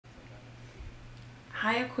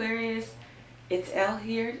Hi Aquarius, it's Elle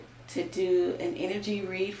here to do an energy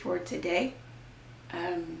read for today.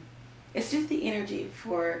 It's just the energy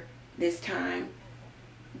for this time,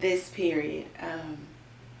 this period.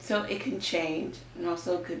 So it can change and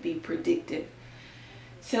also could be predictive.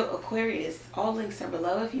 So Aquarius, all links are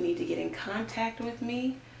below if you need to get in contact with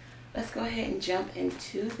me. Let's go ahead and jump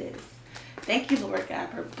into this. Thank you, Lord God,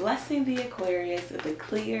 for blessing the Aquarius with a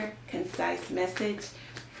clear, concise message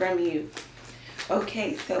from you.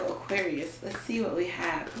 Okay, so Aquarius, let's see what we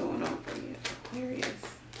have going on for you, Aquarius.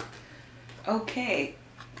 Okay,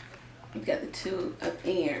 we've got the Two of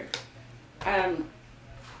Air.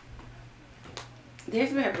 There's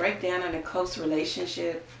been a breakdown in a close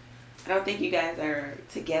relationship. I don't think you guys are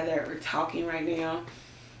together or talking right now.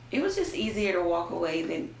 It was just easier to walk away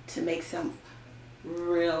than to make some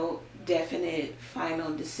real definite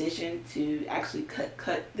final decision to actually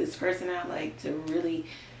cut this person out, like to really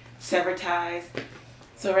sever ties.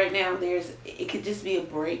 So right now it could just be a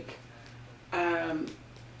break. The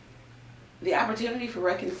opportunity for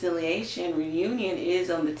reconciliation, reunion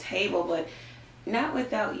is on the table, but not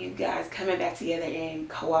without you guys coming back together and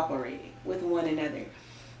cooperating with one another.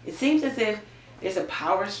 It seems as if there's a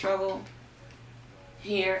power struggle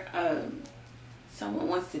here. Someone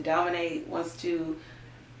wants to dominate, wants to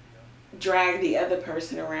drag the other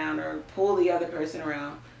person around or pull the other person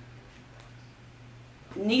around.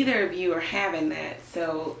 Neither of you are having that,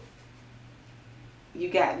 so you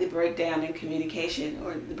got the breakdown in communication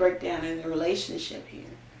or the breakdown in the relationship here.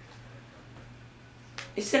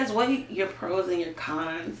 It says what are your pros and your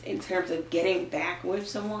cons in terms of getting back with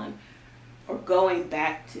someone or going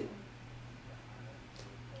back to.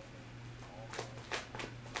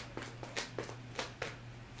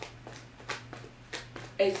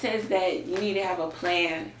 It says that you need to have a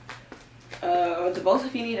plan, or the both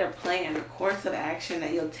of you need a plan, a course of action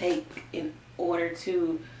that you'll take in order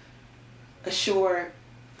to assure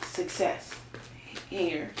success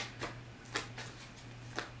here.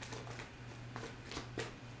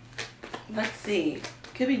 Let's see.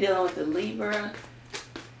 Could be dealing with the Libra.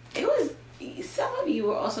 Some of you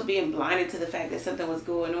were also being blinded to the fact that something was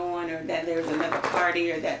going on, or that there was another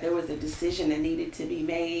party, or that there was a decision that needed to be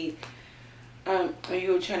made. Or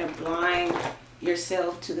you were trying to blind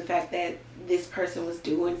yourself to the fact that this person was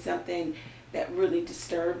doing something that really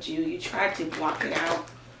disturbed you. You tried to block it out,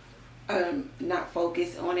 not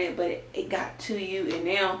focus on it, but it got to you, and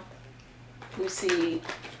now we see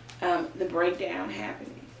the breakdown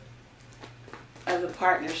happening of the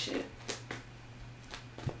partnership.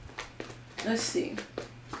 Let's see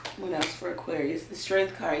what else for Aquarius. The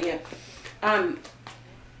Strength card, yeah.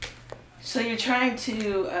 So you're trying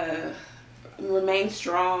to remain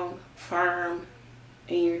strong, firm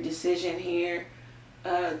in your decision here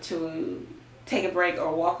to take a break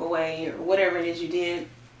or walk away or whatever it is you did.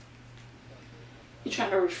 You're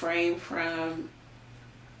trying to refrain from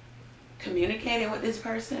communicating with this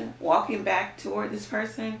person, walking back toward this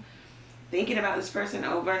person, thinking about this person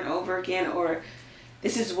over and over again, or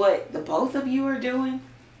this is what the both of you are doing.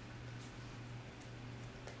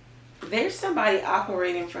 There's somebody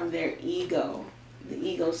operating from their ego, the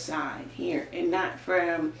ego side here, and not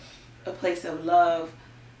from a place of love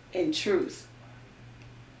and truth.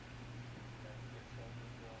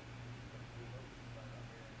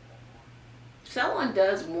 Someone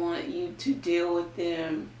does want you to deal with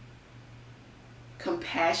them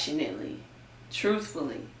compassionately,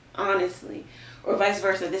 truthfully, honestly, or vice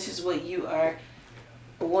versa. This is what you are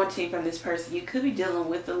wanting from this person. You could be dealing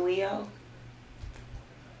with a Leo.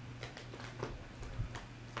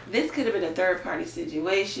 This could have been a third party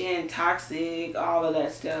situation, toxic, all of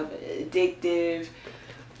that stuff, addictive,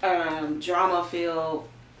 drama filled,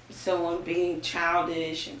 someone being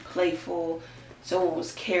childish and playful, someone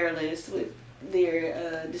was careless with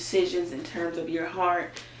their decisions in terms of your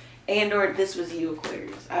heart, and or this was you,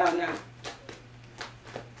 Aquarius. I don't know.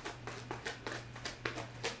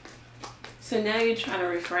 So now you're trying to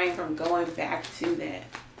refrain from going back to that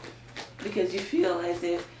because you feel as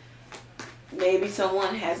if maybe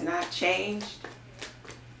someone has not changed.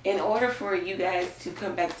 In order for you guys to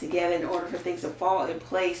come back together, in order for things to fall in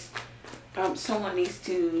place, someone needs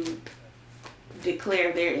to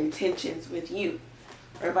declare their intentions with you.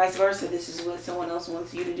 Or vice versa, this is what someone else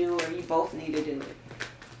wants you to do, or you both need to do it.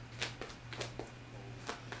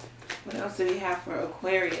 What else do we have for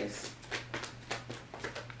Aquarius?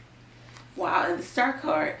 Wow, and the Star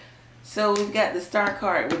card. So we've got the Star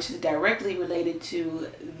card, which is directly related to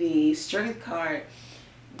the Strength card.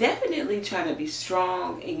 Definitely trying to be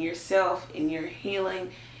strong in yourself, in your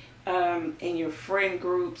healing, in your friend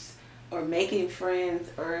groups, or making friends,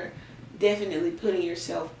 or definitely putting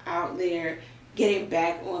yourself out there getting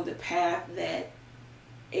back on the path that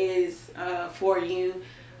is for you,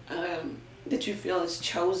 that you feel is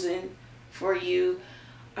chosen for you.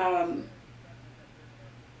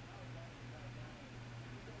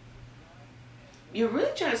 You're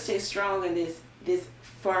really trying to stay strong in this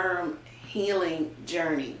firm healing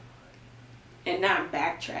journey, and not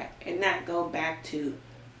backtrack and not go back to.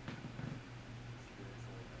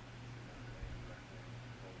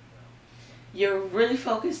 You're really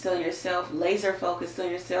focused on yourself, laser focused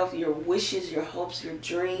on yourself, your wishes, your hopes, your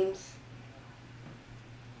dreams.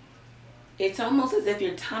 It's almost as if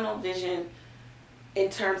you're tunnel vision in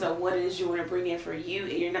terms of what it is you want to bring in for you,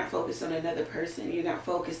 and you're not focused on another person. You're not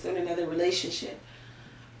focused on another relationship.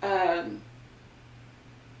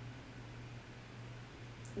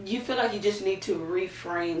 You feel like you just need to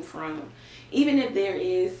reframe from, even if there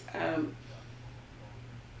is,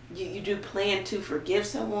 you do plan to forgive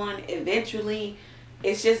someone eventually,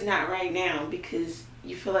 it's just not right now, because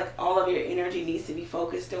you feel like all of your energy needs to be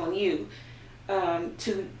focused on you,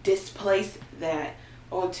 to displace that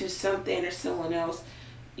onto something or someone else.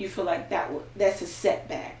 You feel like that's a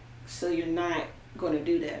setback, so you're not going to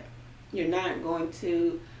do that. You're not going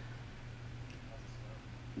to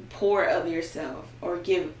pour of yourself or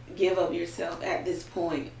give of yourself at this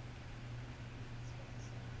point.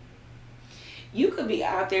 You could be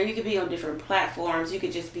out there, you could be on different platforms, you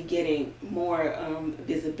could just be getting more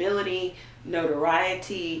visibility,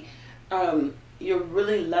 notoriety. You're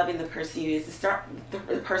really loving the person you is,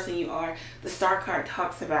 the person you are. The Star card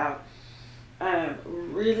talks about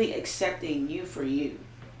really accepting you for you.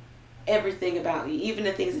 Everything about you, even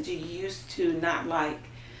the things that you used to not like.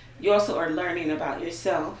 You also are learning about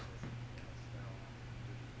yourself.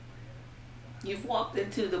 You've walked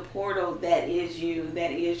into the portal that is you,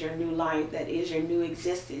 that is your new life, that is your new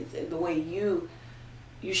existence, and the way you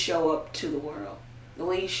show up to the world, the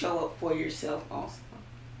way you show up for yourself also.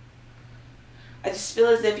 I just feel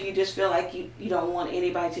as if you just feel like you don't want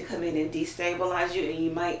anybody to come in and destabilize you, and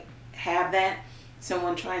you might have that.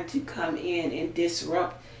 Someone trying to come in and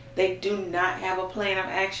disrupt. They do not have a plan of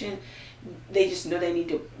action. They just know they need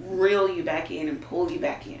to reel you back in and pull you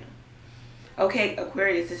back in. Okay,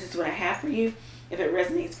 Aquarius, this is what I have for you. If it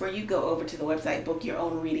resonates for you, go over to the website, book your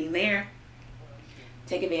own reading there.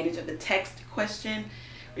 Take advantage of the text question,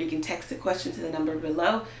 or you can text the question to the number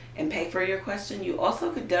below and pay for your question. You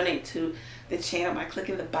also could donate to the channel by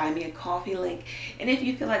clicking the Buy Me a Coffee link. And if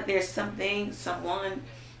you feel like there's something, someone,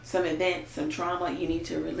 some event, some trauma you need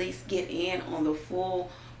to release, get in on the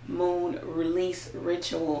full moon release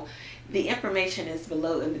ritual. The information is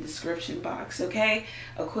below in the description box. Okay,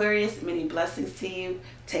 Aquarius, many blessings to you.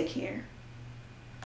 Take care.